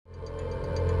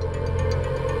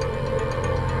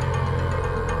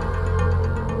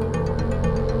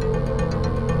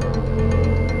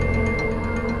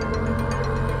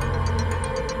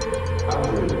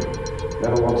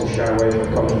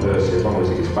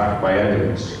backed by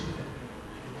evidence,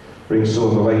 brings some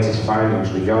of the latest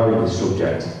findings regarding this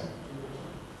subject,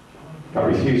 that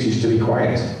refuses to be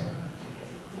quiet.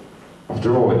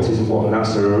 After all, it isn't what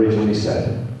NASA originally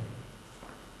said,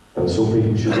 and some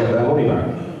people should get their money back.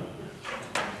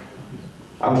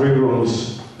 Andrew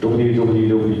runs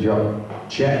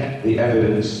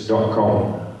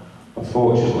www.checktheevidence.com.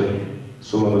 Unfortunately,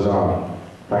 some of us are,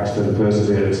 thanks to the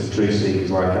perseverance of truth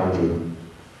seekers like Andrew.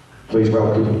 Please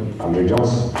welcome Andrew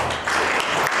Johnson.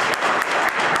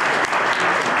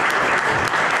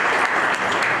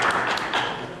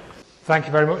 Thank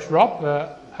you very much, Rob.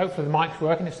 Hopefully the mic's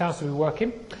working. It sounds to be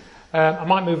working. I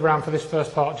might move around for this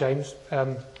first part, James,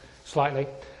 slightly.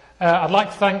 I'd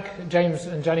like to thank James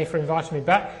and Jenny for inviting me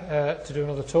back to do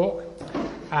another talk,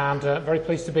 and very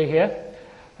pleased to be here.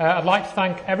 I'd like to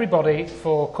thank everybody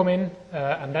for coming,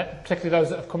 and particularly those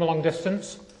that have come a long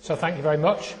distance, so thank you very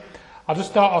much. I'll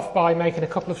just start off by making a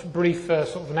couple of brief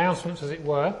sort of announcements, as it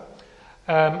were.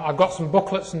 I've got some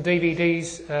booklets and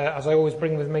DVDs, as I always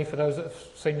bring with me for those that have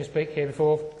seen me speak here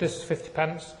before. This is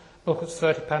 50p, booklets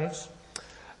 30p.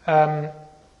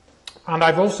 And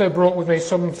I've also brought with me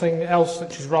something else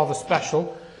which is rather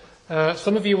special.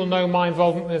 Some of you will know my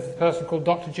involvement with a person called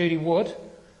Dr. Judy Wood,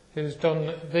 who's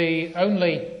done the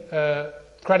only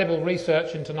credible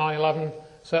research into 9/11,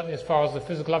 certainly as far as the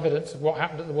physical evidence of what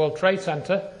happened at the World Trade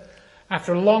Center.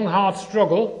 After a long, hard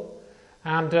struggle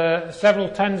and several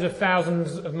tens of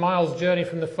thousands of miles journey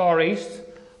from the Far East,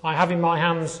 I have in my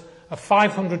hands a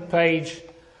 500-page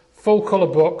full-colour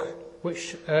book,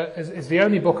 which is the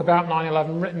only book about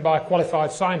 9/11 written by a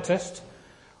qualified scientist,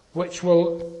 which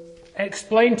will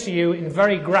explain to you in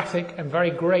very graphic and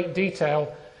very great detail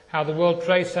how the World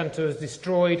Trade Center was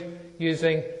destroyed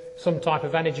using some type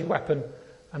of energy weapon,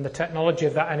 and the technology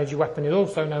of that energy weapon is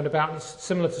also known about. It's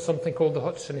similar to something called the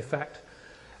Hudson effect.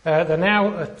 There are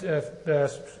now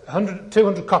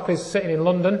 200 copies sitting in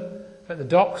London at the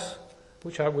docks,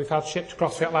 which we've had shipped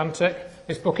across the Atlantic.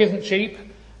 This book isn't cheap,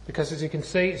 because as you can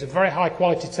see, it's a very high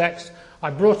quality text. I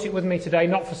brought it with me today,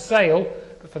 not for sale,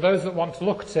 but for those that want to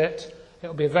look at it.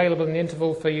 It'll be available in the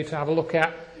interval for you to have a look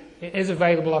at. It is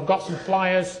available. I've got some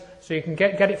flyers, so you can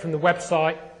get it from the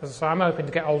website. As I say, I'm hoping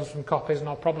to get hold of some copies, and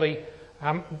I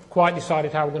haven't quite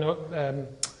decided how we're going to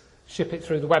ship it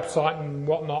through the website and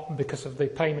whatnot because of the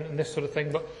payment and this sort of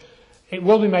thing, but it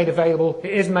will be made available.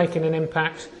 It is making an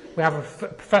impact. We have a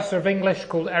professor of English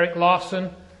called Eric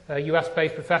Larson, a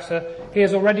US-based professor. He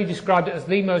has already described it as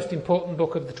the most important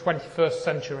book of the 21st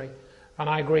century, and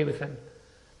I agree with him.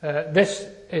 This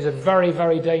is a very,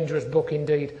 very dangerous book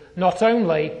indeed, not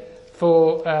only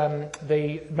for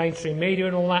the mainstream media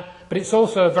and all that, but it's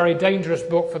also a very dangerous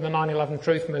book for the 9/11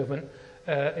 truth movement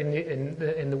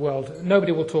in the world.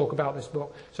 Nobody will talk about this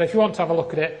book. So if you want to have a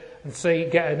look at it and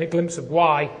get a glimpse of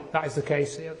why that is the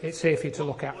case, it's here for you to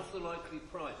look at. What's the likely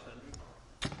price,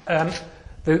 Andrew?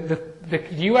 The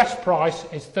US price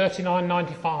is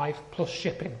 $39.95 plus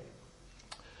shipping.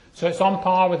 So it's on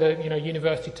par with a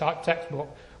university type textbook.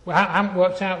 We haven't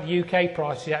worked out the UK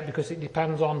price yet because it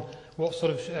depends on what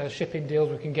sort of shipping deals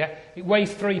we can get. It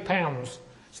weighs £3,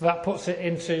 so that puts it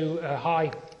into a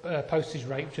high postage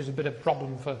rate, which is a bit of a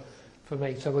problem for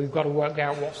me. So we've got to work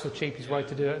out what's the cheapest way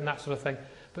to do it and that sort of thing.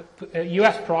 But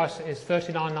US price is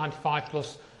 $39.95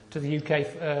 plus to the UK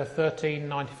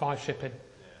 $13.95 shipping,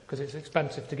 because it's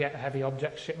expensive to get a heavy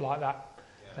object shipped like that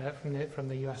from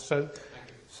the US.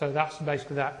 So that's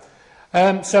basically that.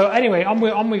 So anyway,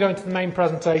 on we go into the main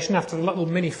presentation after the little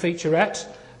mini featurette,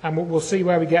 and we'll see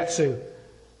where we get to.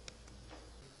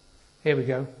 Here we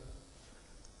go.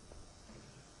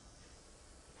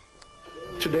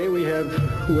 Today we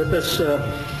have with us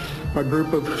a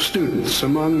group of students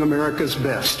among America's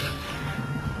best.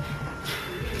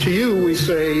 To you we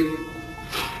say,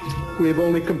 we have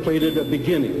only completed a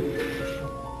beginning.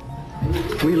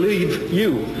 We leave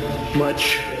you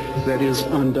much that is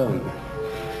undone.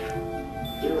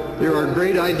 There are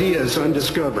great ideas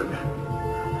undiscovered,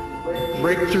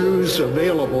 breakthroughs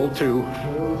available to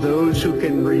those who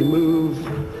can remove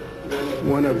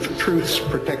one of truth's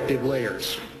protective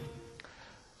layers.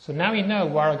 So now you know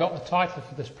where I got the title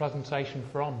for this presentation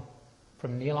from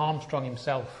Neil Armstrong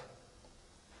himself.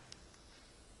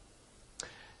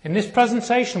 In this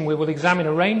presentation we will examine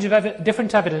a range of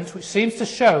different evidence which seems to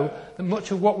show that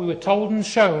much of what we were told and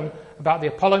shown about the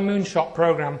Apollo moonshot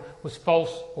program was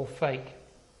false or fake.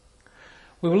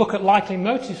 We will look at likely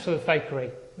motives for the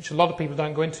fakery, which a lot of people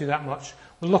don't go into that much.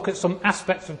 We'll look at some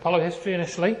aspects of Apollo history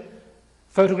initially.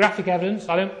 Photographic evidence,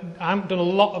 I haven't done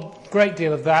a great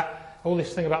deal of that. All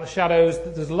this thing about the shadows,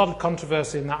 there's a lot of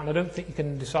controversy in that, and I don't think you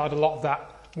can decide a lot of that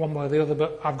one way or the other,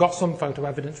 but I've got some photo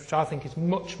evidence which I think is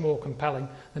much more compelling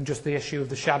than just the issue of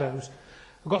the shadows.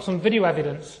 We've got some video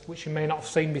evidence which you may not have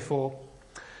seen before.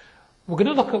 We're going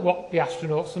to look at what the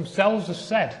astronauts themselves have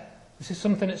said. This is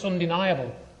something that's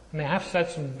undeniable, and they have said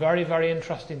some very, very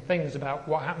interesting things about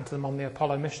what happened to them on the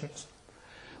Apollo missions.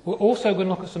 We're also going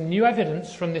to look at some new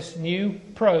evidence from this new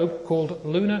probe called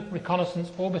Lunar Reconnaissance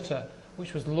Orbiter,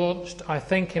 which was launched, I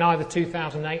think, in either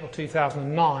 2008 or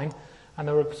 2009, and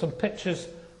there were some pictures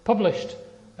published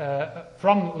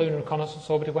from Lunar Reconnaissance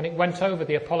Orbiter when it went over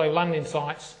the Apollo landing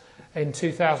sites in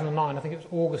 2009. I think it was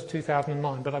August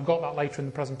 2009, but I've got that later in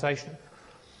the presentation.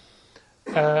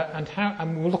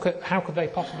 And we'll look at how could they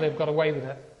possibly have got away with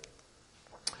it.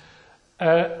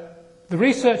 The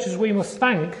researchers we must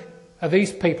thank are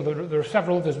these people. There are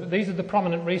several others, but these are the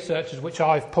prominent researchers which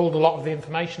I've pulled a lot of the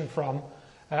information from,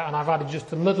 and I've added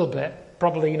just a little bit,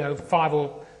 probably 5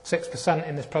 or 6%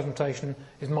 in this presentation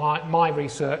is my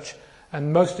research,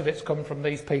 and most of it's come from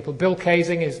these people. Bill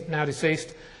Kaysing is now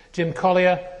deceased. Jim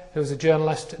Collier, who was a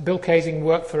journalist. Bill Kaysing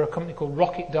worked for a company called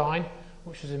Rocketdyne,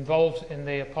 which was involved in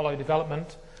the Apollo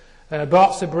development.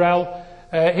 Bart Sibrel,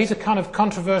 he's a kind of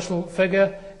controversial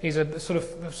figure. He's a sort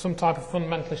of some type of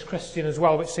fundamentalist Christian as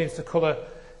well, which seems to colour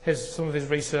some of his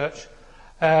research.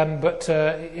 But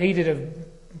he did a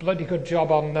bloody good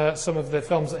job on some of the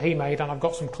films that he made, and I've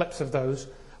got some clips of those,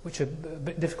 which are a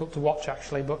bit difficult to watch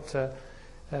actually, but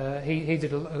he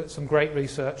did some great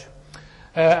research.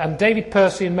 And David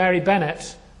Percy and Mary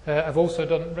Bennett have also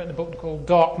written a book called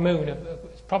Dark Moon.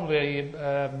 It's probably,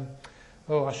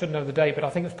 I should know the date, but I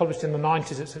think it was published in the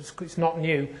 90s. It's not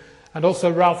new. And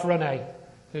also Ralph Rene,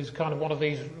 who's kind of one of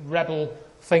these rebel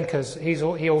thinkers.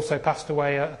 He also passed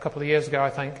away a couple of years ago,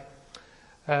 I think.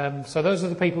 So those are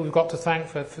the people we've got to thank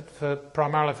for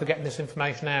primarily for getting this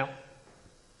information out.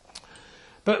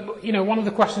 But, one of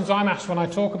the questions I'm asked when I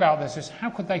talk about this is, how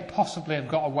could they possibly have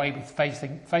got away with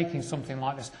faking something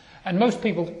like this? And most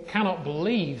people cannot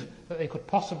believe that they could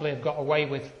possibly have got away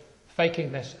with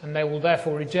faking this, and they will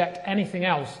therefore reject anything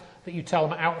else that you tell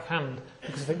them out of hand,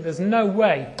 because they think there's no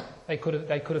way they could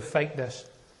have faked this.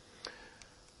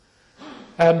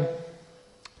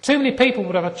 Too many people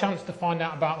would have a chance to find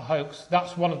out about the hoax.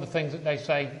 That's one of the things that they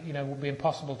say, would be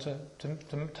impossible to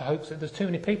hoax it. There's too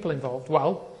many people involved.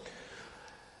 Well,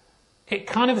 it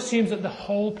kind of assumes that the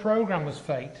whole program was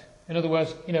faked. In other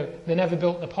words, they never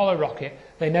built an Apollo rocket.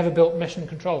 They never built mission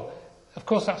control. Of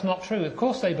course, that's not true. Of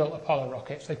course, they built Apollo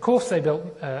rockets. Of course, they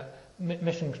built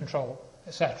mission control,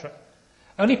 etc.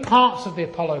 Only parts of the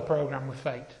Apollo program were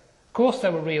faked. Of course,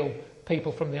 there were real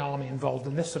people from the army involved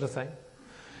in this sort of thing.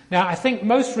 Now, I think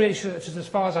most researchers, as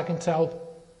far as I can tell,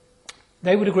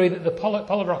 they would agree that the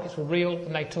Apollo rockets were real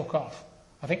and they took off.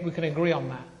 I think we can agree on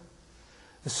that.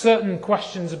 There's certain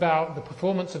questions about the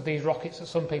performance of these rockets that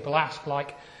some people ask,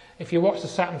 like if you watch the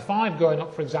Saturn V going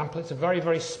up, for example, it's a very,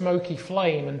 very smoky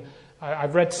flame, and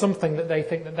I've read something that they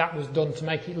think that was done to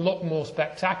make it look more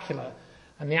spectacular,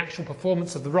 and the actual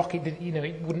performance of the rocket,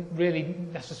 it wouldn't really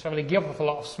necessarily give off a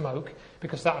lot of smoke,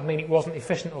 because that would mean it wasn't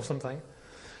efficient or something.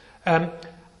 And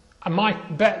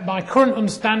my current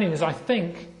understanding is I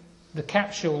think the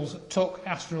capsules took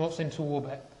astronauts into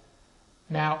orbit.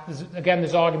 Now,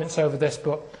 there's arguments over this,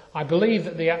 but I believe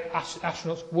that the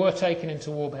astronauts were taken into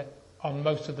orbit on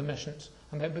most of the missions,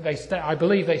 and I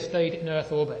believe they stayed in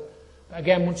Earth orbit. But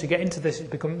again, once you get into this, that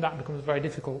becomes very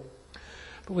difficult.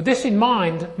 But with this in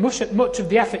mind, much of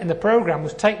the effort in the program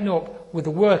was taken up with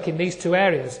the work in these two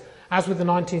areas. As with the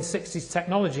 1960s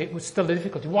technology, it was still a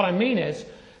difficulty. What I mean is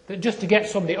that just to get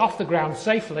somebody off the ground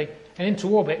safely and into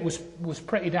orbit was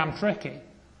pretty damn tricky.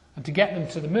 And to get them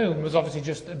to the moon was obviously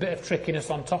just a bit of trickiness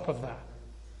on top of that.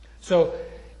 So,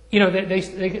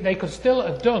 they could still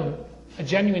have done a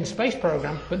genuine space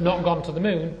program, but not gone to the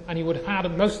moon, and you would have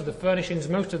had most of the furnishings,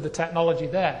 most of the technology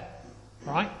there,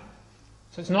 right?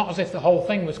 So it's not as if the whole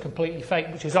thing was completely fake,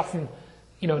 which is often,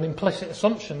 an implicit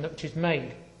assumption which is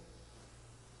made.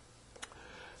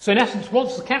 So in essence,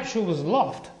 once the capsule was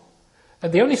aloft,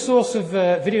 the only source of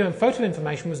video and photo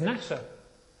information was NASA.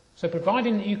 So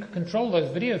providing that you could control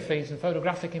those video feeds and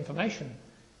photographic information,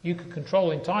 you could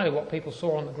control entirely what people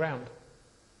saw on the ground.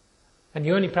 And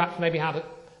you only perhaps maybe had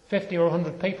 50 or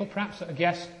 100 people, perhaps, at a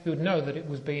guess, who would know that it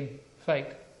was being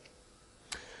faked.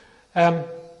 And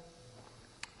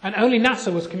only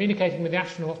NASA was communicating with the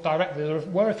astronauts directly. There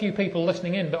were a few people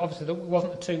listening in, but obviously there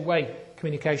wasn't a two-way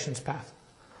communications path.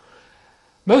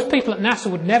 Most people at NASA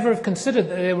would never have considered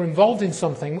that they were involved in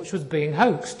something which was being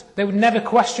hoaxed. They would never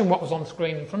question what was on the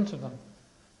screen in front of them.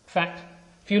 In fact,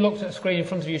 if you looked at a screen in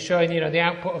front of you showing, the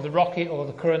output of the rocket or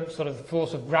the current sort of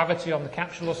force of gravity on the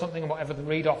capsule or something, or whatever the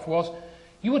read-off was,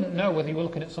 You wouldn't know whether you were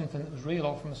looking at something that was real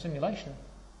or from a simulation,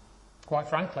 quite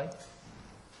frankly.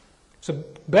 So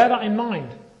bear that in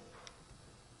mind.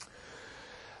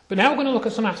 But now we're going to look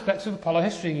at some aspects of Apollo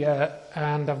history,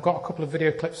 and I've got a couple of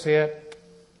video clips here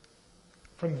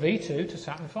from V2 to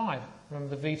Saturn V.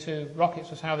 Remember, the V2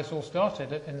 rockets was how this all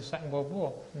started in the Second World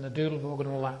War, and the Doodlebug and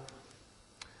all that.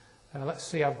 Let's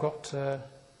see, I've got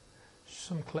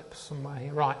some clips somewhere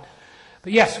here. Right.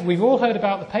 But yes, we've all heard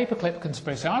about the paperclip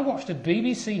conspiracy. I watched a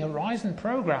BBC Horizon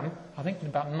programme, I think in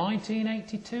about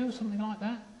 1982, something like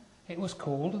that. It was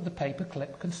called the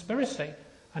Paperclip Conspiracy,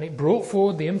 and it brought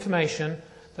forward the information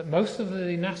that most of the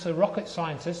NASA rocket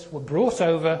scientists were brought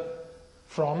over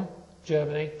from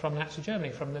Germany, from Nazi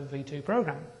Germany, from the V2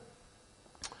 program.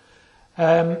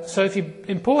 So if you're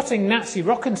importing Nazi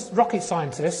rocket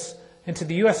scientists into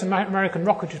the US American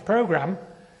rocketry program,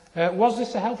 was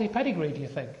this a healthy pedigree, do you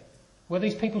think? Were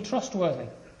these people trustworthy?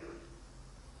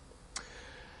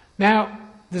 Now,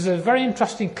 there's a very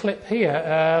interesting clip here.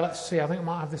 Let's see, I think I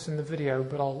might have this in the video,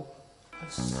 but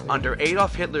let's see. Under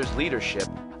Adolf Hitler's leadership,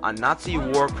 a Nazi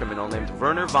war criminal named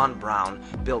Werner von Braun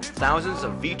built thousands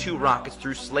of V2 rockets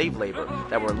through slave labor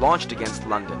that were launched against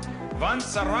London.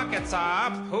 Once the rockets are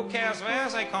up, who cares where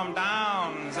they come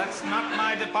down? That's not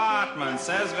my department,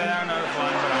 says Werner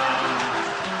von Braun.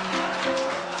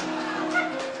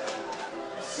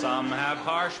 Some have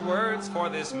harsh words for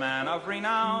this man of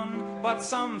renown, but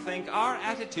some think our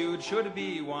attitude should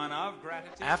be one of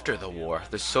gratitude. After the war,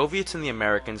 the Soviets and the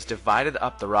Americans divided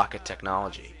up the rocket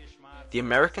technology. The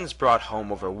Americans brought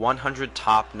home over 100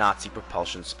 top Nazi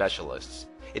propulsion specialists,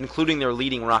 including their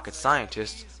leading rocket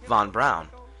scientist, von Braun.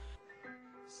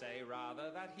 Say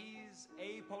rather that he's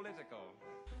apolitical.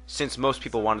 Since most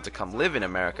people wanted to come live in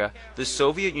America, the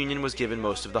Soviet Union was given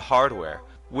most of the hardware,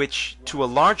 which, to a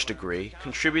large degree,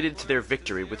 contributed to their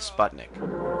victory with Sputnik.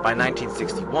 By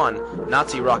 1961,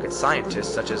 Nazi rocket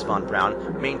scientists such as von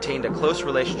Braun maintained a close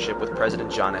relationship with President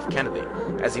John F. Kennedy,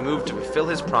 as he moved to fulfill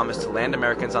his promise to land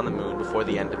Americans on the moon before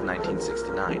the end of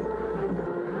 1969.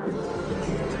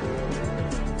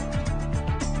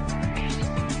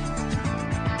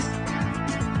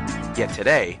 Yet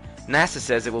today, NASA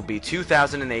says it will be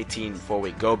 2018 before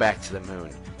we go back to the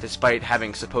moon, despite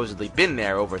having supposedly been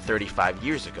there over 35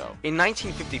 years ago. In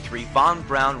 1953, von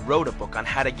Braun wrote a book on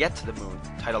how to get to the moon,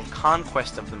 titled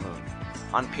Conquest of the Moon.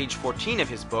 On page 14 of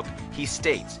his book, he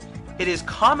states, "It is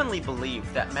commonly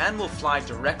believed that man will fly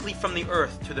directly from the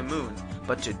Earth to the moon,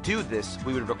 but to do this,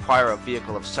 we would require a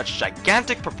vehicle of such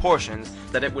gigantic proportions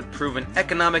that it would prove an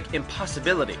economic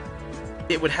impossibility.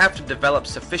 It would have to develop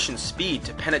sufficient speed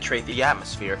to penetrate the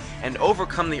atmosphere and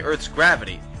overcome the Earth's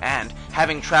gravity, and,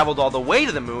 having traveled all the way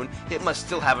to the moon, it must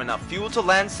still have enough fuel to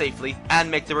land safely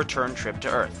and make the return trip to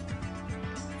Earth.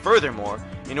 Furthermore,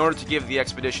 in order to give the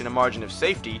expedition a margin of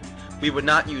safety, we would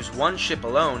not use one ship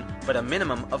alone, but a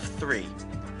minimum of 3.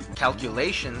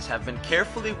 Calculations have been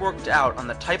carefully worked out on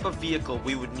the type of vehicle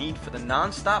we would need for the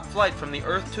non-stop flight from the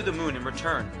Earth to the moon in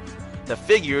return. The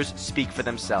figures speak for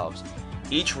themselves.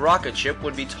 Each rocket ship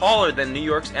would be taller than New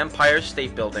York's Empire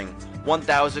State Building,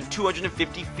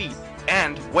 1,250 feet,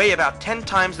 and weigh about 10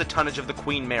 times the tonnage of the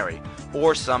Queen Mary,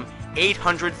 or some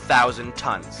 800,000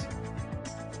 tons.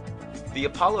 The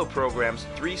Apollo program's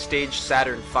 3-stage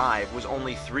Saturn V was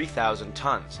only 3,000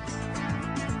 tons.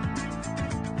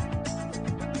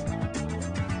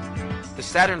 The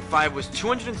Saturn V was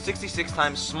 266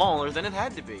 times smaller than it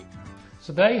had to be.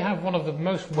 So they have one of the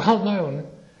most well-known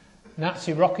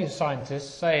Nazi rocket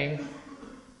scientists saying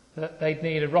that they'd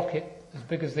need a rocket as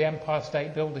big as the Empire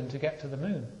State Building to get to the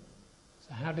moon.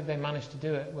 So how did they manage to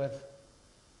do it with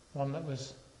one that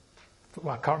was,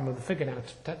 well, I can't remember the figure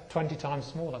now, 20 times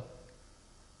smaller?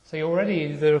 So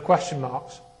already there are question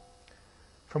marks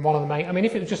from one of the main, I mean,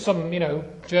 if it was just some,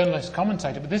 journalist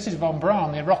commentator, but this is von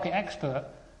Braun, the rocket expert,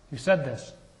 who said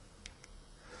this.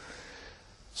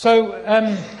 So,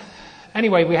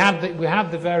 anyway, we had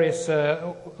the various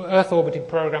Earth orbiting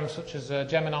programs such as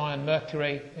Gemini and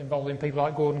Mercury, involving people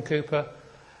like Gordon Cooper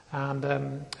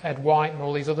and Ed White and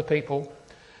all these other people.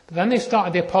 But then they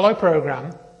started the Apollo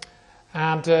program,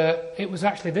 and it was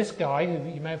actually this guy, who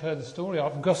you may have heard the story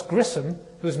of, Gus Grissom,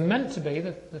 who was meant to be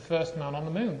the first man on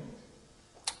the moon.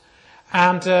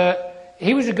 And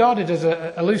he was regarded as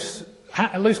a loose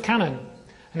cannon,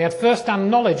 and he had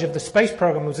first-hand knowledge of the space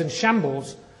program was in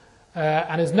shambles.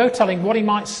 And there's no telling what he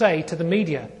might say to the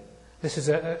media. This is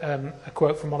a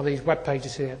quote from one of these web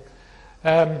pages here.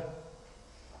 And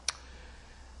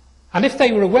if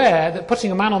they were aware that putting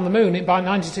a man on the moon by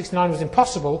 1969 was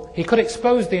impossible, he could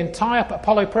expose the entire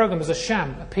Apollo program as a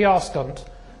sham, a PR stunt.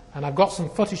 And I've got some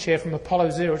footage here from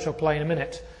Apollo 0, which I'll play in a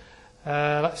minute.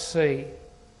 Let's see.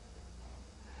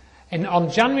 On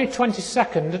January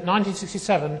 22nd,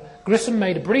 1967, Grissom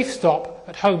made a brief stop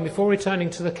at home before returning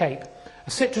to the Cape.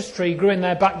 A citrus tree grew in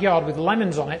their backyard with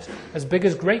lemons on it as big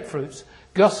as grapefruits.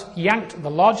 Gus yanked the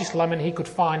largest lemon he could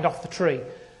find off the tree.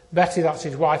 Betty, that's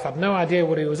his wife, had no idea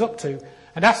what he was up to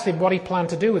and asked him what he planned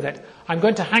to do with it. "I'm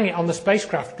going to hang it on the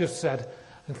spacecraft," Gus said,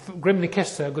 and grimly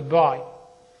kissed her goodbye.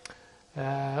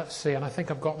 Let's see, and I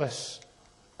think I've got this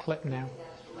clip now.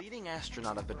 Leading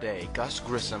astronaut of the day, Gus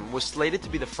Grissom, was slated to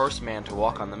be the first man to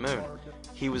walk on the moon.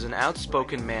 He was an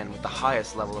outspoken man with the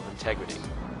highest level of integrity.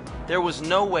 There was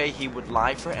no way he would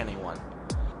lie for anyone.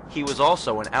 He was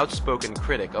also an outspoken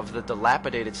critic of the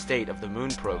dilapidated state of the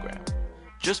moon program.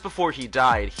 Just before he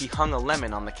died, he hung a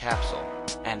lemon on the capsule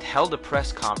and held a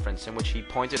press conference in which he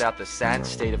pointed out the sad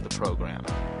state of the program.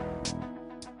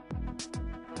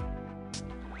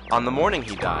 On the morning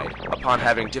he died, upon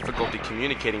having difficulty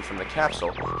communicating from the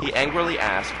capsule, he angrily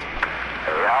asked,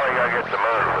 "Hey, how are we going to get the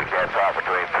moon? We can't talk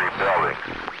between three buildings."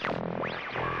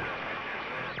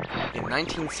 In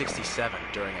 1967,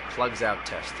 during a plugs-out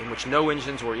test in which no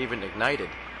engines were even ignited,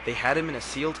 they had him in a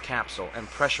sealed capsule and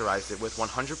pressurized it with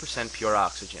 100% pure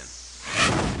oxygen.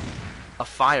 A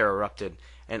fire erupted,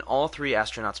 and all 3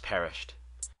 astronauts perished.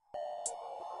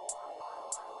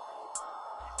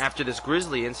 After this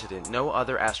grisly incident, no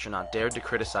other astronaut dared to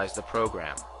criticize the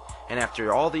program. And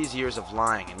after all these years of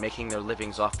lying and making their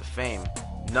livings off the fame,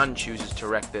 none chooses to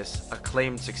wreck this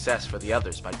acclaimed success for the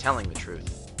others by telling the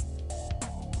truth.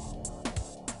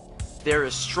 There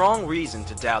is strong reason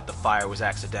to doubt the fire was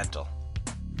accidental.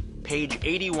 Page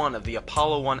 81 of the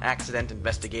Apollo 1 Accident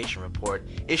Investigation Report,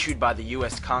 issued by the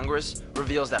U.S. Congress,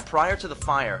 reveals that prior to the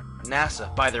fire,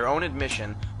 NASA, by their own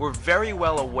admission, were very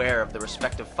well aware of the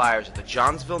respective fires at the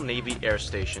Johnsville Navy Air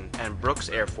Station and Brooks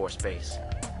Air Force Base.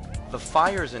 The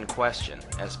fires in question,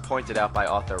 as pointed out by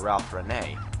author Ralph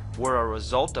Renee, were a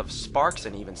result of sparks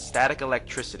and even static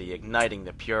electricity igniting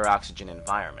the pure oxygen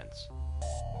environments.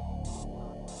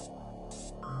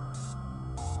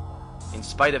 In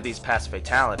spite of these past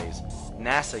fatalities,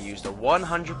 NASA used a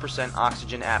 100%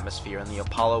 oxygen atmosphere in the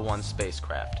Apollo 1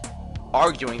 spacecraft,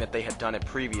 arguing that they had done it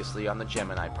previously on the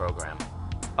Gemini program.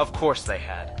 Of course they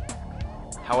had.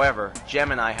 However,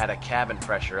 Gemini had a cabin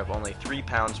pressure of only 3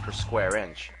 pounds per square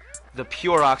inch, the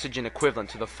pure oxygen equivalent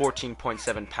to the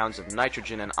 14.7 pounds of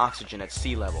nitrogen and oxygen at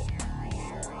sea level.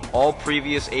 All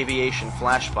previous aviation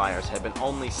flash fires had been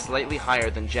only slightly higher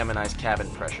than Gemini's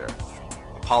cabin pressure.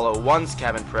 Apollo 1's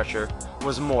cabin pressure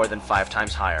was more than 5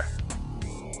 times higher.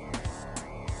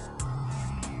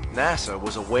 NASA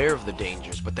was aware of the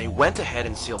dangers, but they went ahead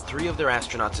and sealed 3 of their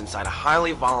astronauts inside a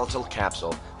highly volatile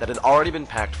capsule that had already been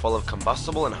packed full of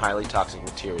combustible and highly toxic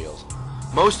materials,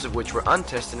 most of which were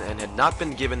untested and had not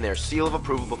been given their seal of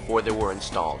approval before they were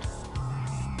installed.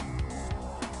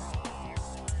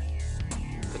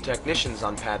 The technicians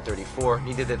on Pad 34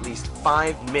 needed at least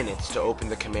 5 minutes to open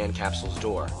the command capsule's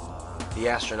door. The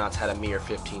astronauts had a mere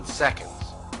 15 seconds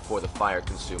before the fire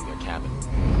consumed their cabin.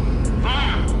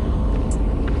 Fire!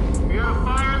 We have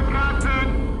fire,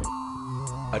 Captain!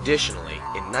 Additionally,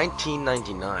 in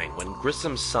 1999, when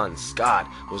Grissom's son, Scott,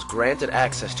 was granted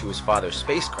access to his father's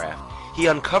spacecraft, he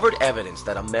uncovered evidence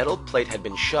that a metal plate had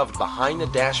been shoved behind the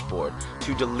dashboard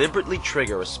to deliberately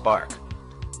trigger a spark.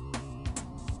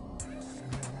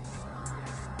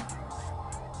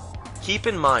 Keep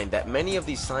in mind that many of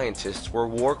these scientists were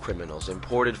war criminals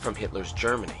imported from Hitler's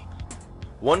Germany.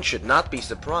 One should not be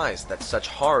surprised that such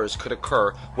horrors could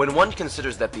occur when one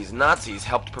considers that these Nazis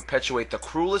helped perpetuate the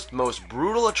cruelest, most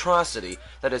brutal atrocity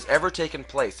that has ever taken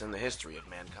place in the history of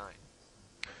mankind.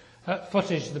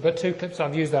 Footage, the 2 clips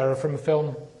I've used there are from a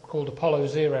film called Apollo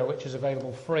 0, which is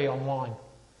available free online.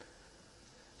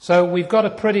 So we've got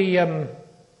a pretty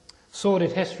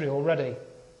sordid history already.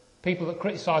 People that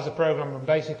criticise the program were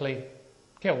basically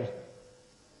killed.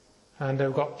 And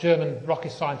we've got German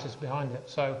rocket scientists behind it.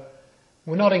 So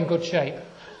we're not in good shape.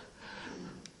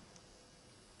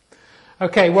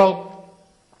 Okay, well,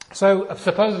 so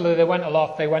supposedly they went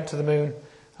aloft, they went to the moon,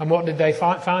 and what did they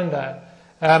find there?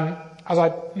 As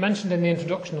I mentioned in the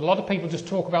introduction, a lot of people just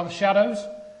talk about the shadows,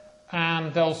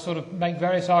 and they'll sort of make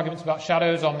various arguments about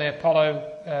shadows on the Apollo,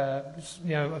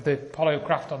 of the Apollo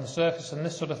craft on the surface and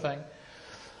this sort of thing.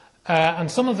 And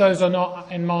some of those are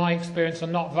not, in my experience, are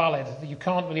not valid. You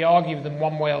can't really argue with them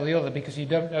one way or the other because you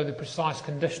don't know the precise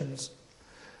conditions.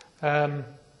 But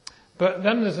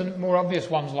then there's more obvious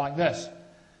ones like this.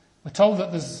 We're told that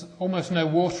there's almost no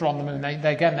water on the moon.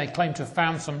 They claim to have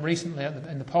found some recently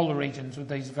in the polar regions with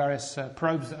these various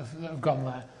probes that have gone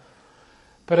there.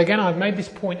 But again, I've made this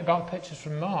point about pictures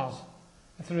from Mars.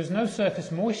 If there is no surface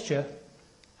moisture,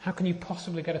 how can you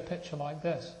possibly get a picture like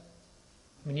this?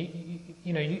 I mean,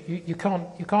 you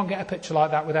can't get a picture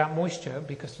like that without moisture,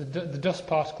 because the dust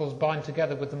particles bind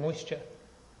together with the moisture.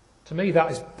 To me,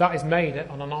 that is made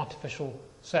on an artificial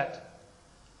set.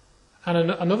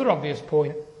 And another obvious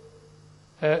point: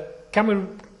 can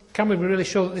we be really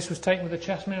sure that this was taken with a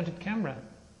chest-mounted camera?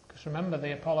 Because remember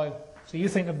the Apollo. So you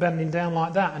think of bending down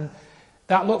like that, and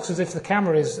that looks as if the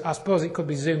camera is. I suppose it could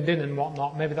be zoomed in and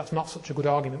whatnot. Maybe that's not such a good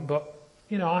argument, but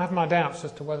I have my doubts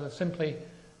as to whether simply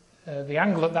the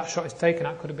angle that shot is taken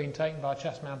at could have been taken by a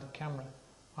chest-mounted camera.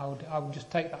 I would just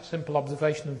take that simple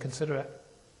observation and consider it.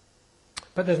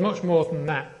 But there's much more than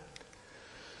that.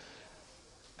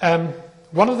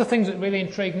 One of the things that really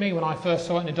intrigued me when I first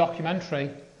saw it in a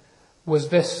documentary was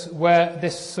this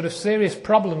sort of serious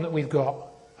problem that we've got.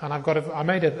 And I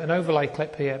made an overlay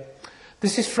clip here.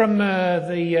 This is from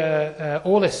the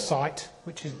Orlis site,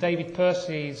 which is David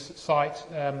Percy's site.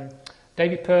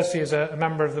 David Percy is a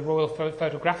member of the Royal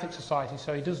Photographic Society,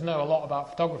 so he does know a lot about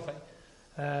photography.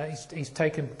 He's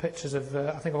taken pictures of,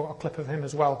 I think I've got a clip of him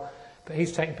as well, but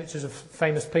he's taken pictures of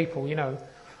famous people,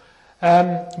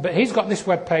 But he's got this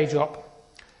web page up.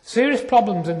 Serious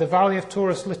problems in the Valley of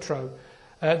Taurus Littrow.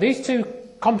 These two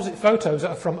composite photos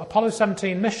are from Apollo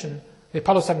 17 mission. The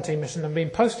Apollo 17 mission have been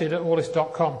posted at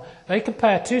orlis.com. They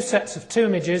compare two sets of two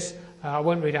images. I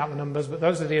won't read out the numbers, but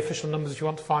those are the official numbers if you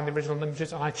want to find the original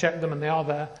images, and I checked them and they are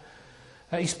there.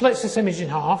 He splits this image in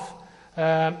half.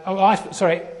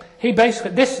 He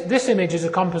basically, this image is a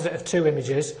composite of two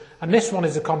images, and this one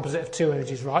is a composite of two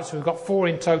images, right? So we've got four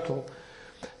in total.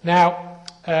 Now,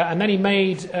 and then he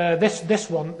made this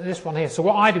one here. So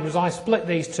what I did was I split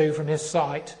these two from his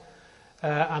site,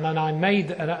 and then I made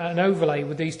an overlay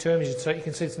with these two images so you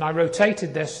can see this. And I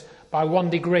rotated this by 1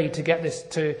 degree to get this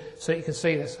so you can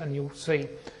see this, and you'll see.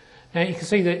 Now you can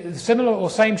see the similar or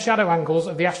same shadow angles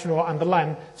of the astronaut and the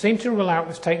LEM seem to rule out it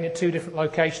was taken at two different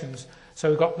locations. So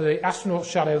we've got the astronaut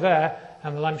shadow there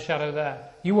and the LEM shadow there.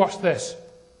 You watch this.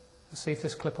 Let's see if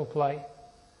this clip will play.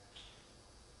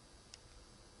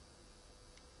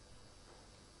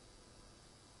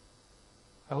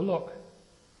 Oh look,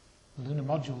 the lunar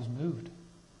module's moved.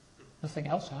 Nothing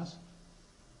else has.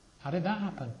 How did that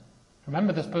happen?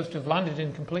 Remember, they're supposed to have landed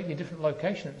in completely different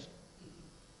locations.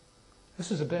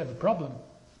 This is a bit of a problem.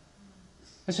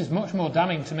 This is much more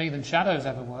damning to me than shadows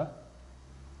ever were.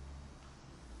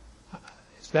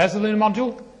 There's the lunar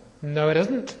module. No, it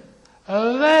isn't.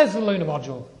 There's the lunar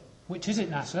module. Which is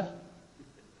it, NASA?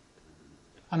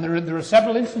 And there are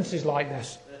several instances like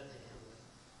this.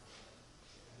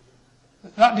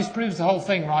 That disproves the whole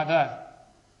thing right there.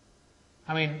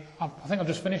 I mean, I think I've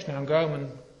just finished now and go home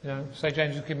and say,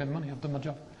 James, just give me the money, I've done my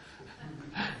job.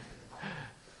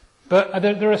 But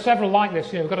there are several like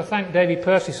this. We've got to thank David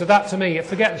Percy. So that, to me,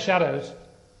 forget the shadows.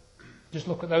 Just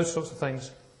look at those sorts of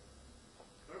things.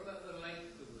 What about the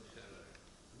length of the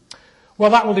shadow?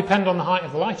 Well, that will depend on the height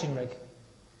of the lighting rig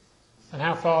and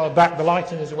how far back the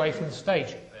lighting is away from the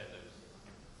stage.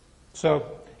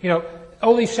 So,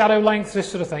 all these shadow lengths, this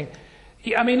sort of thing.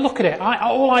 I mean, look at it.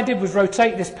 All I did was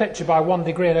rotate this picture by 1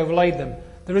 degree and overlaid them.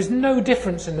 There is no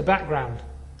difference in the background.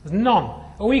 There's none.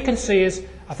 All you can see is,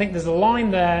 I think there's a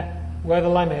line there where the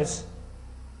LEM is.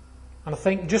 And I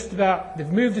think just about,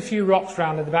 they've moved a few rocks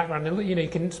around in the background. You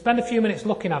can spend a few minutes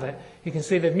looking at it. You can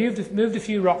see they've moved a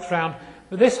few rocks around.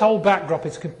 But this whole backdrop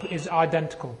is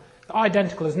identical.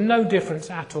 Identical. There's no difference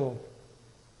at all.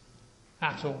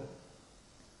 At all.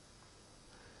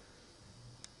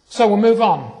 So we'll move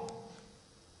on.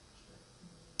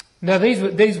 Now these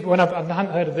when I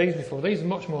hadn't heard of these before, these are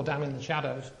much more damning than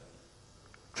shadows.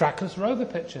 Trackless rover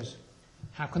pictures.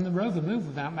 How can the rover move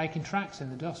without making tracks in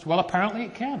the dust? Well, apparently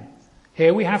it can.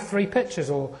 Here we have 3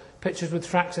 pictures, or pictures with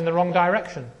tracks in the wrong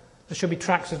direction. There should be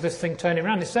tracks of this thing turning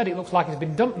around. Instead, it looks like it's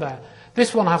been dumped there.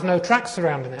 This one has no tracks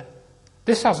surrounding it.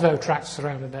 This has no tracks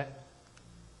surrounding it.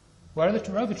 Where are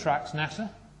the rover tracks, NASA?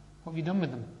 What have you done with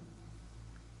them?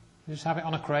 You just have it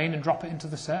on a crane and drop it into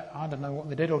the set? I don't know what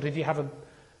they did. Or did you have a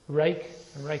rake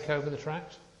and rake over the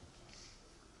tracks?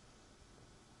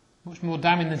 Much more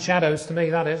damning than shadows to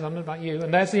me, that is. I don't know about you.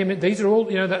 And there's the image. These are all,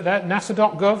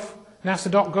 NASA.gov,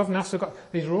 NASA.gov.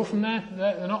 These are all from there.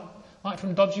 They're not like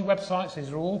from dodgy websites.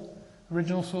 These are all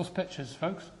original source pictures,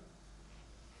 folks.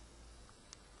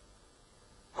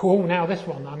 Oh, now this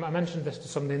one. I mentioned this to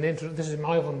somebody in the intro. This is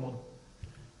my oven one.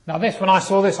 Now this, when I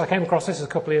saw this, I came across this a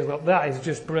couple of years ago. That is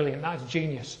just brilliant. That is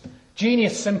genius.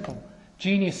 Genius simple.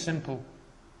 Genius simple.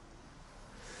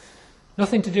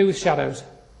 Nothing to do with shadows.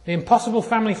 The impossible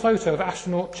family photo of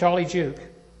astronaut Charlie Duke.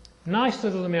 Nice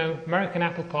little, American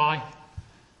apple pie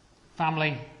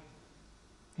family,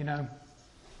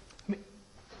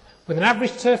 With With an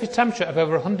average surface temperature of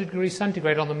over 100 degrees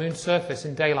centigrade on the moon's surface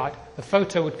in daylight, the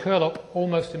photo would curl up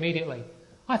almost immediately.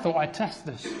 I thought I'd test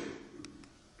this.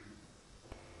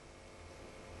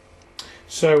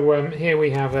 So here we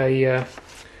have a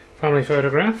family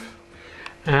photograph,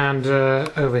 and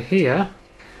over here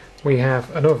we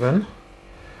have an oven,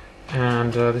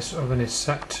 and this oven is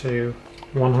set to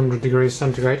 100 degrees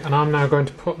centigrade, and I'm now going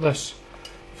to put this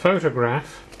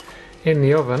photograph in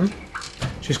the oven,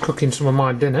 just cooking some of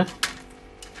my dinner,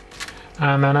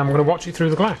 and then I'm going to watch it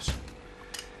through the glass.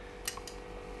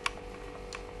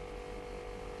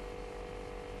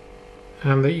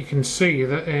 And that you can see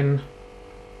that in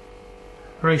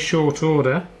very short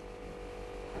order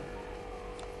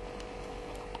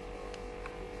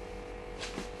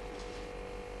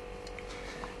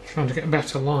trying to get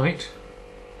better light,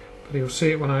 but you'll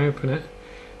see it when I open it.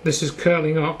 This is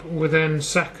curling up within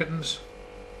seconds.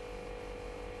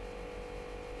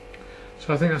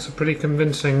 So I think that's a pretty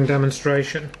convincing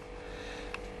demonstration.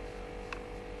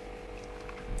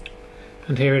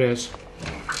 And here it is.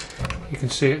 You can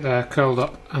see it there curled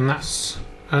up, and that's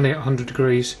only at 100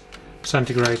 degrees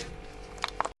centigrade.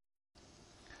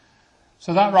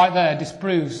 So that right there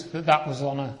disproves that that was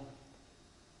on a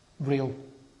real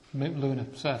lunar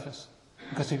surface,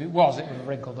 because if it was, it would have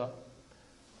wrinkled up.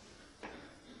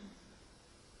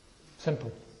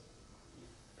 Simple.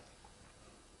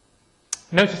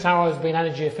 Notice how I was being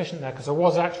energy efficient there, because I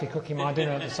was actually cooking my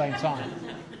dinner at the same time.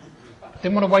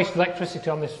 Didn't want to waste electricity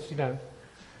on this, you know.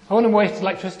 I wouldn't waste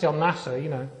electricity on NASA, you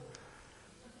know.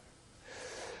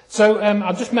 So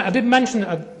I did mention,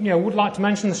 would like to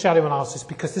mention the shadow analysis,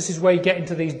 because this is where you get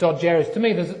into these dodgy areas. To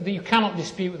me, you cannot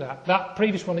dispute that. That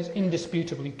previous one is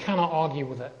indisputable. You cannot argue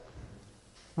with it.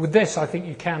 With this, I think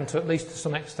you can, to at least to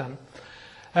some extent.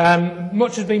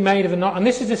 Much has been made of it, and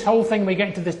this is this whole thing where you get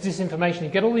into this disinformation. You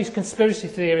get all these conspiracy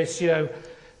theorists,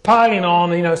 piling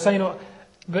on, saying,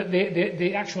 but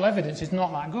the actual evidence is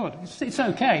not that good. It's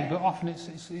okay, but often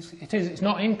it's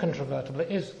not incontrovertible.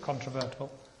 It is controvertible.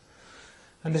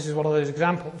 And this is one of those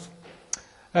examples.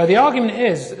 The argument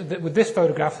is that with this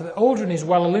photograph, that Aldrin is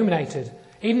well illuminated,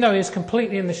 even though he is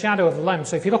completely in the shadow of the lens.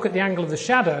 So if you look at the angle of the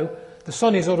shadow, the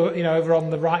sun is over on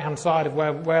the right-hand side of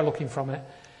where we're looking from it,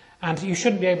 and you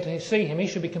shouldn't be able to see him. He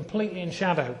should be completely in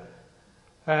shadow.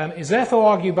 It's therefore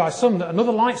argued by some that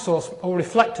another light source or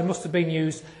reflector must have been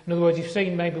used. In other words, you've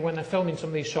seen maybe when they're filming some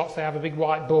of these shots, they have a big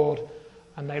white board,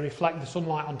 and they reflect the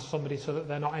sunlight onto somebody so that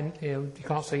they're not, you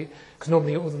can't see, because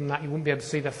normally other than that you wouldn't be able to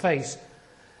see their face.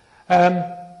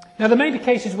 Now there may be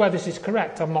cases where this is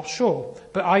correct, I'm not sure,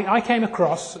 but I came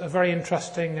across a very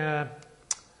interesting,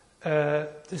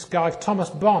 this guy Thomas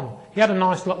Bonn. He had a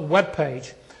nice little web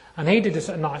page, and he did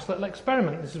a nice little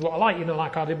experiment. This is what I like,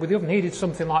 like I did with the oven. He did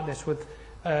something like this with,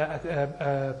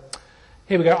 here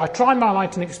we go. I tried my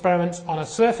lighting experiments on a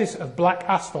surface of black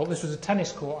asphalt. This was a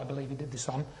tennis court, I believe he did this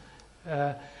on.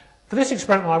 For this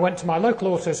experiment, I went to my local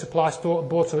auto supply store and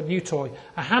bought a new toy,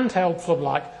 a handheld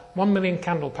floodlight, 1 million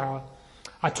candle power.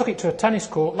 I took it to a tennis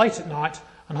court late at night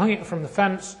and hung it from the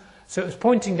fence so it was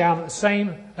pointing down at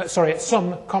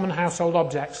some common household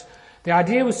objects. The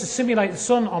idea was to simulate the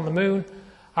sun on the moon.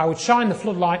 I would shine the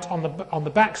floodlight on the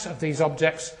backs of these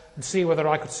objects and see whether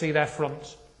I could see their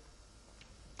fronts.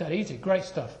 Dead easy, great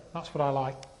stuff. That's what I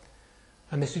like.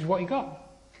 And this is what he got.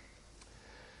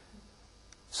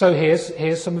 So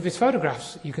here's some of his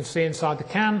photographs. You can see inside the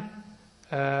can,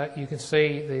 you can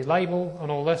see the label and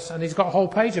all this, and he's got a whole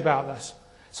page about this.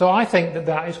 So I think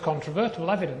that is controvertible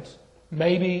evidence.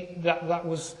 Maybe that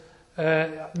was,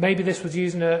 maybe this was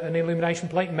using an illumination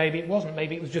plate, maybe it wasn't.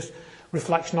 Maybe it was just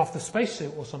reflection off the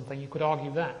spacesuit or something. You could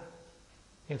argue that.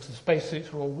 Because the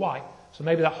spacesuits were all white, so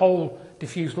maybe that whole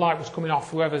diffused light was coming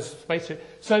off whoever's spacesuit.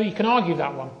 So you can argue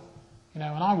that one, and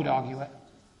I would argue it.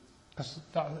 Because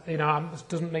it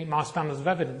doesn't meet my standards of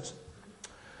evidence.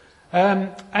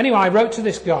 Anyway, I wrote to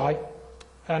this guy,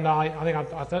 and I think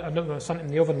I sent him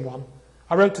the oven one.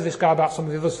 I wrote to this guy about some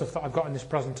of the other stuff that I've got in this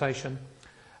presentation,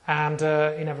 and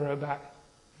he never wrote back.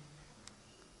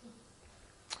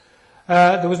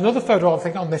 There was another photo, I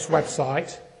think, on this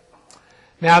website.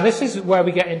 Now, this is where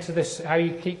we get into this, how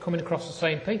you keep coming across the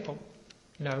same people,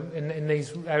 in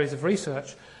these areas of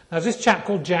research. Now, there's this chap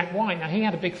called Jack White. Now, he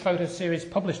had a big photo series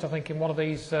published, I think, in one of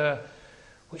these,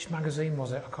 which magazine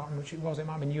was it? I can't remember which it was. It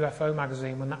might have been UFO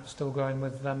magazine when that was still going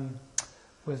with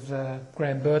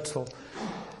Graham Birdsall.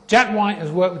 Jack White has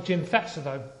worked with Jim Fetzer,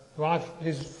 though,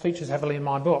 who features heavily in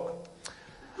my book.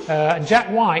 And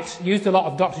Jack White used a lot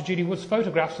of Dr. Judy Wood's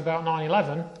photographs about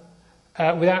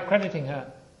 9/11 without crediting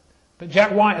her. But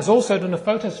Jack White has also done a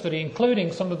photo study,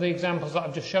 including some of the examples that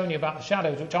I've just shown you about the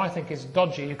shadows, which I think is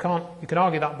dodgy. You can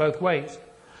argue that both ways.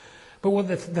 But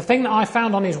the thing that I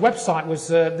found on his website was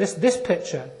this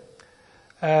picture,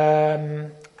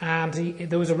 and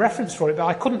there was a reference for it, but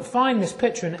I couldn't find this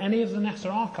picture in any of the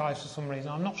NASA archives for some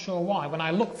reason. I'm not sure why. When I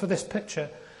looked for this picture,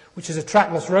 which is a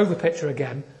trackless rover picture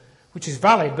again, which is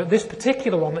valid, but this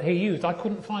particular one that he used, I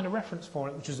couldn't find a reference for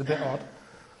it, which is a bit odd.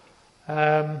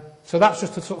 So that's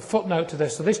just a sort of footnote to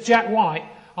this. So this Jack White,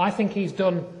 I think he's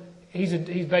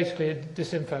basically a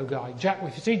disinfo guy.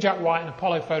 If you see Jack White in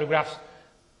Apollo photographs,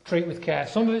 treat with care.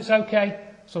 Some of it's okay,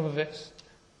 some of it's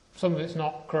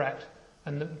not correct.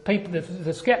 And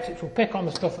the skeptics will pick on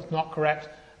the stuff that's not correct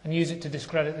and use it to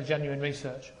discredit the genuine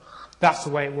research. That's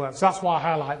the way it works. That's why I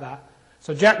highlight that.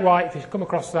 So Jack White, if you come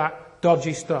across that,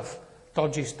 dodgy stuff.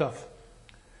 Dodgy stuff.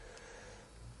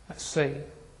 Let's see.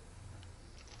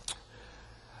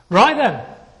 Right then.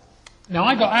 Now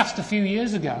I got asked a few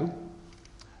years ago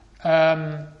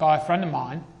by a friend of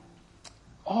mine,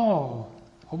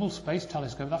 Hubble Space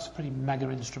Telescope, that's a pretty mega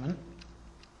instrument.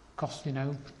 Costs,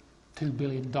 $2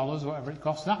 billion, whatever it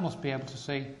costs. That must be able to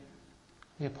see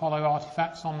the Apollo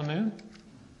artifacts on the moon.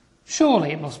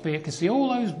 Surely it must be. It can see all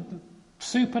those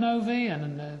supernovae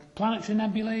and planetary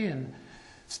nebulae and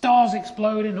stars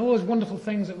exploding, all those wonderful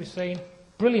things that we've seen.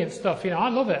 Brilliant stuff. I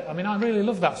love it. I mean, I really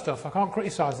love that stuff. I can't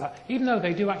criticise that, even though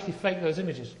they do actually fake those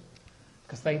images,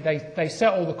 because they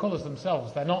set all the colours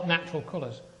themselves. They're not natural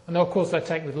colours. And of course they're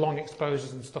taken with long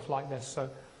exposures and stuff like this, so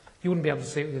you wouldn't be able to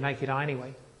see it with the naked eye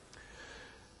anyway.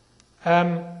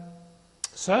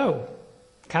 So,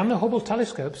 can the Hubble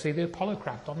telescope see the Apollo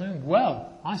craft on the moon?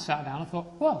 Well, I sat down and thought,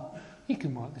 well, you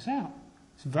can work this out.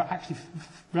 It's actually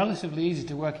relatively easy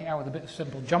to work it out with a bit of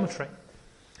simple geometry.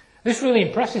 This really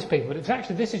impresses people, but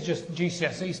this is just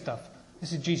GCSE stuff.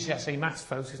 This is GCSE maths,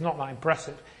 folks. It's not that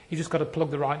impressive. You've just got to plug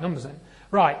the right numbers in.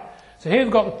 Right, so here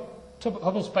we've got the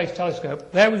Hubble Space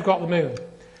Telescope. There we've got the moon.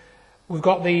 We've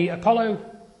got the Apollo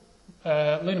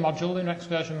lunar module, lunar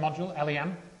excursion module,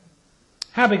 LEM.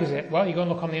 How big is it? Well, you go and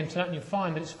look on the internet and you'll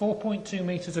find that it's 4.2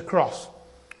 metres across.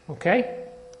 Okay?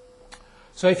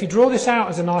 So if you draw this out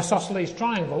as an isosceles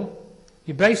triangle,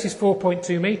 your base is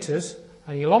 4.2 metres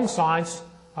and your long sides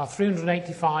are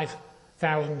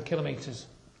 385,000 kilometres,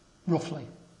 roughly.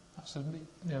 That's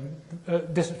the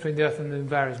distance between the Earth and the Moon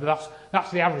varies, but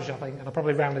that's the average, I think, and I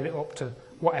probably rounded it up to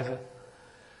whatever.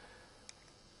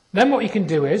 Then what you can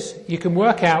do is you can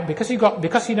work out, because you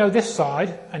know this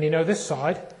side and you know this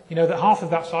side, you know that half of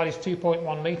that side is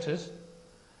 2.1 metres,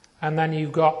 and then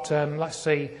you've got, let's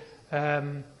see,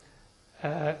 sine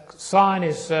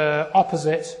is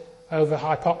opposite over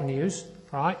hypotenuse,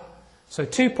 right? So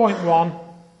 2.1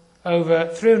 over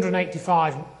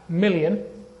 385 million.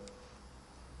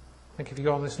 I think if you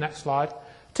go on this next slide,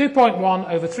 2.1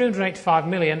 over 385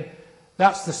 million,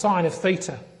 that's the sine of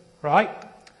theta, right?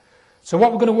 So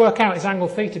what we're going to work out is angle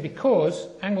theta, because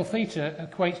angle theta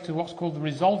equates to what's called the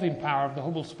resolving power of the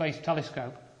Hubble Space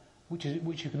Telescope, which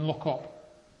you can look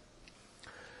up.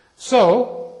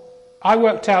 So I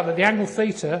worked out that the angle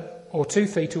theta, or 2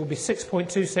 theta, will be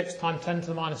 6.26 times 10 to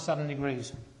the minus 7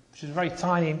 degrees, which is a very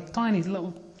tiny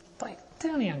little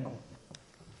angle.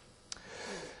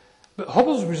 But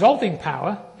Hubble's resolving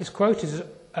power is quoted as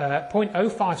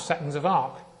 0.05 seconds of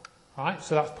arc. Right?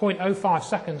 So that's 0.05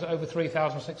 seconds over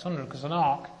 3,600, because an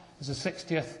arc is a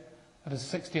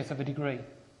 60th of a degree.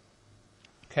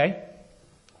 Okay?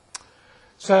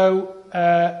 So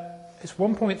it's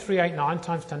 1.389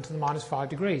 times 10 to the minus 5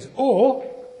 degrees. Or,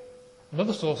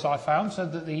 another source I found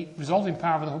said that the resolving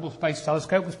power of the Hubble Space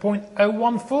Telescope was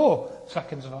 0.014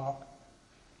 seconds of arc.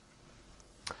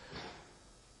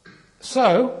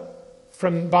 So,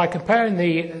 by comparing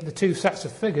the two sets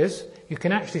of figures, you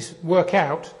can actually work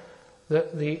out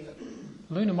that the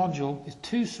lunar module is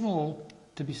too small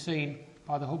to be seen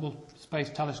by the Hubble Space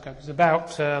Telescope. It's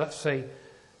about, let's see,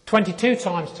 22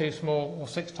 times too small or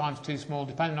 6 times too small,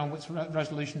 depending on which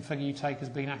resolution figure you take as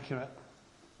being accurate.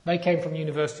 They came from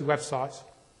university websites.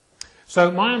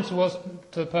 So my answer was,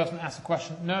 to the person that asked the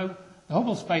question, no, the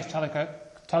Hubble Space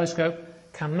Telescope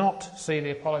cannot see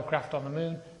the Apollo craft on the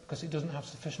moon because it doesn't have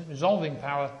sufficient resolving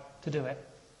power to do it.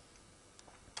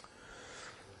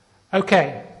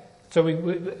 Okay, so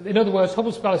in other words,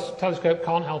 Hubble Space Telescope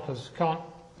can't help us, can't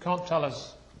tell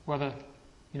us whether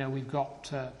we've got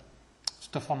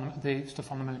stuff on the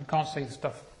moon. Can't see the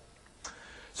stuff.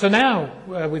 So now,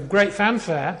 with great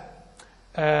fanfare,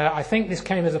 I think this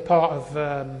came as a part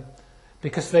of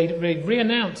because they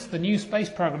re-announced the new space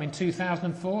program in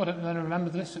 2004. I don't know if you remember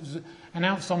this. It was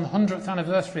announced on the 100th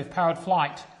anniversary of powered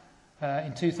flight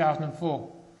in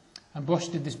 2004. And Bush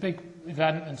did this big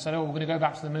event and said, we're going to go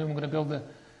back to the moon, we're going to build the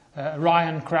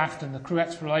Orion craft and the crew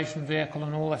exploration vehicle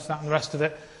and all this, that and the rest of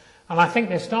it. and I think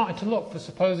they're starting to look for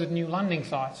supposed new landing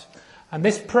sites. And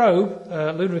this probe,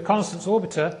 Lunar Reconnaissance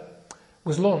Orbiter,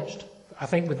 was launched, I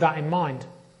think, with that in mind.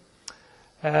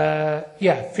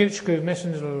 Future crewed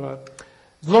missions.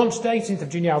 Launched 18th of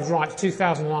June, I was right, it's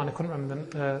 2009, I couldn't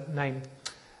remember the name.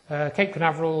 Cape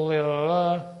Canaveral.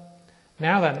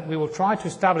 Now then, we will try to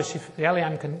establish if the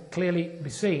LEM can clearly be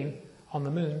seen on the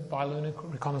Moon by Lunar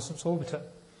Reconnaissance Orbiter.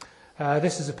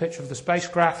 This is a picture of the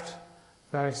spacecraft,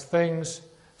 various things.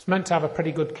 It's meant to have a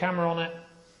pretty good camera on it,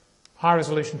 high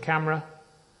resolution camera.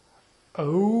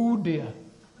 Oh dear.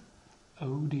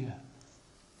 Oh dear.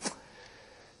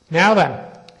 Now then,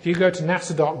 if you go to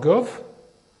nasa.gov,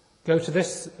 go to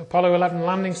this Apollo 11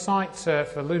 landing site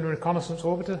for Lunar Reconnaissance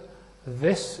Orbiter,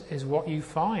 this is what you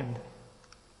find.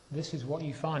 This is what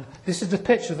you find. This is the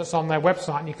picture that's on their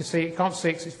website, and you can see, you can't see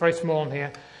it because it's very small in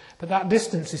here, but that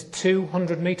distance is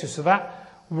 200 meters. So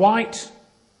that white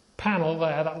panel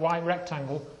there, that white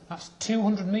rectangle, that's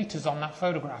 200 meters on that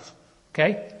photograph.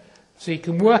 Okay? So you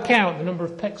can work out the number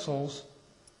of pixels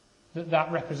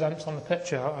that represents on the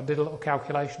picture. I did a little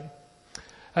calculation.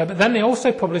 But then they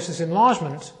also publish this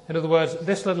enlargement. In other words,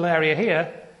 this little area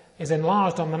here is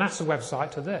enlarged on the NASA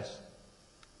website to this.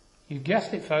 You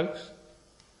guessed it, folks.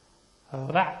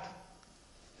 That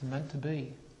is meant to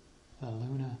be the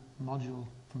lunar module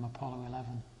from Apollo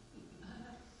 11.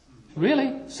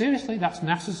 Really? Seriously? That's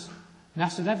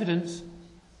NASA's evidence.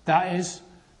 That is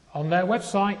on their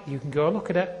website. You can go and look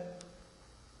at it.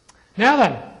 Now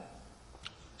then,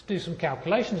 let's do some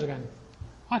calculations again.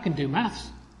 I can do maths.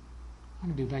 I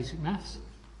can do basic maths.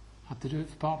 I have to do it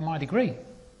for part of my degree.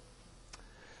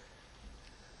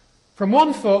 From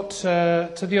 1 foot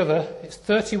to the other, it's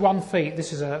 31 feet.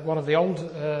 This is one of the old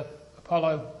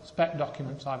Apollo spec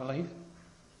documents, I believe.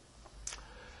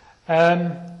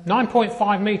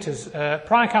 9.5 meters.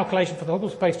 Prior calculation for the Hubble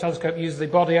Space Telescope used the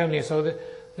body only, so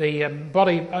the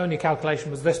body only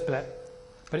calculation was this bit.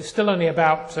 But it's still only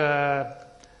about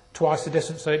twice the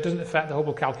distance, so it doesn't affect the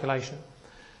Hubble calculation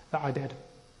that I did.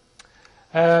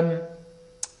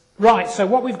 Right, so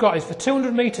what we've got is for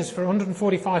 200 meters for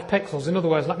 145 pixels. In other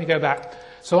words, let me go back.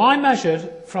 So I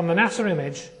measured from the NASA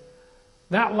image,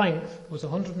 that length was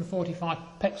 145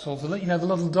 pixels. You know, the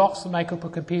little dots that make up a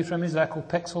computer image, they're called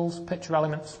pixels, picture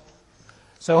elements.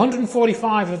 So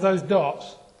 145 of those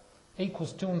dots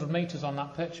equals 200 meters on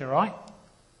that picture, right?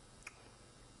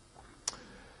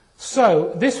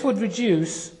 So this would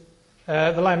reduce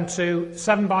the LEM to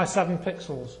 7 by 7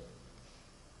 pixels,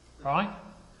 right?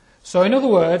 So in other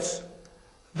words,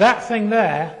 that thing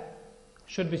there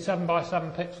should be 7 by 7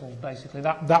 pixels, basically.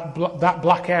 That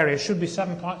black area should be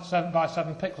 7 by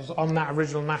 7 pixels on that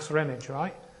original NASA image,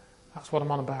 right? That's what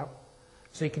I'm on about.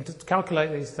 So you can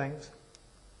calculate these things.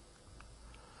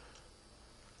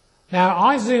 Now,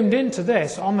 I zoomed into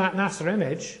this on that NASA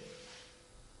image,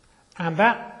 and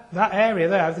that area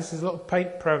there, this is a little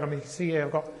paint program. You can see here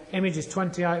I've got images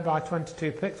 28 by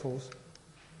 22 pixels.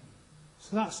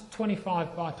 So that's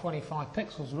 25 by 25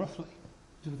 pixels, roughly,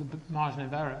 with a margin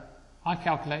of error. I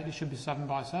calculated it should be 7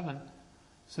 by 7.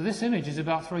 So this image is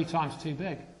about 3 times too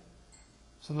big.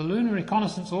 So the Lunar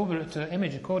Reconnaissance Orbiter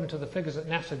image, according to the figures that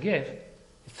NASA give,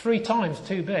 is 3 times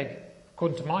too big,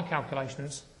 according to my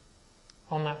calculations,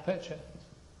 on that picture.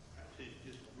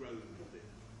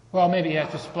 Well, maybe yeah,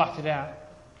 just splattered out.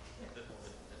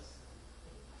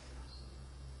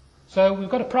 So we've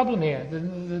got a problem here.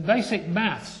 The basic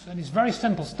maths, and it's very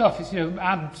simple stuff. It's, you know,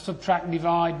 add, subtract,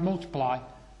 divide, multiply.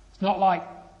 It's not like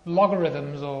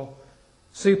logarithms or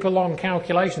super long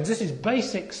calculations. This is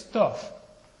basic stuff,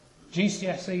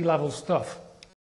 GCSE level stuff.